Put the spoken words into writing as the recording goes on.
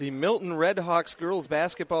The Milton Redhawks girls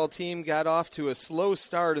basketball team got off to a slow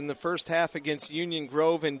start in the first half against Union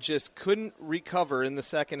Grove and just couldn't recover in the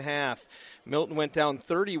second half. Milton went down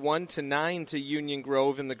 31-9 to Union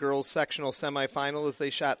Grove in the girls' sectional semifinal as they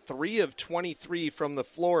shot 3 of 23 from the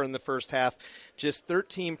floor in the first half, just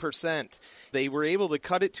 13%. They were able to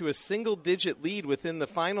cut it to a single-digit lead within the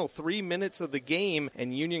final 3 minutes of the game,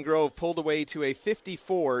 and Union Grove pulled away to a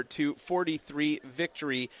 54-43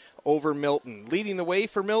 victory over Milton. Leading the way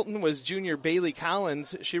for Milton was junior Bailey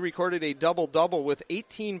Collins. She recorded a double-double with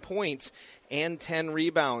 18 points and 10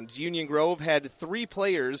 rebounds. Union Grove had 3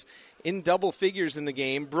 players in double figures in the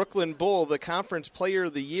game. Brooklyn Bull, the conference player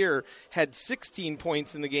of the year, had 16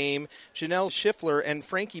 points in the game. Janelle Schiffler and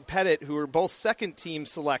Frankie Pettit, who were both second-team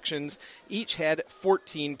selections, each had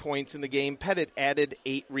 14 points in the game. Pettit added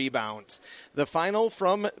 8 rebounds. The final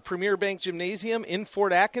from Premier Bank Gymnasium in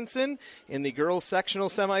Fort Atkinson. In the girls' sectional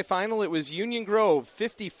semifinal, it was Union Grove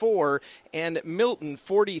 54 and Milton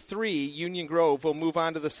 43. Union Grove will move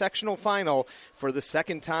on to the sectional final for the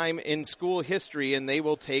second time in school history, and they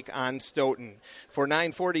will take on Stoughton. For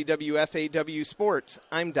 940 WFAW Sports,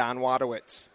 I'm Don Wadewitz.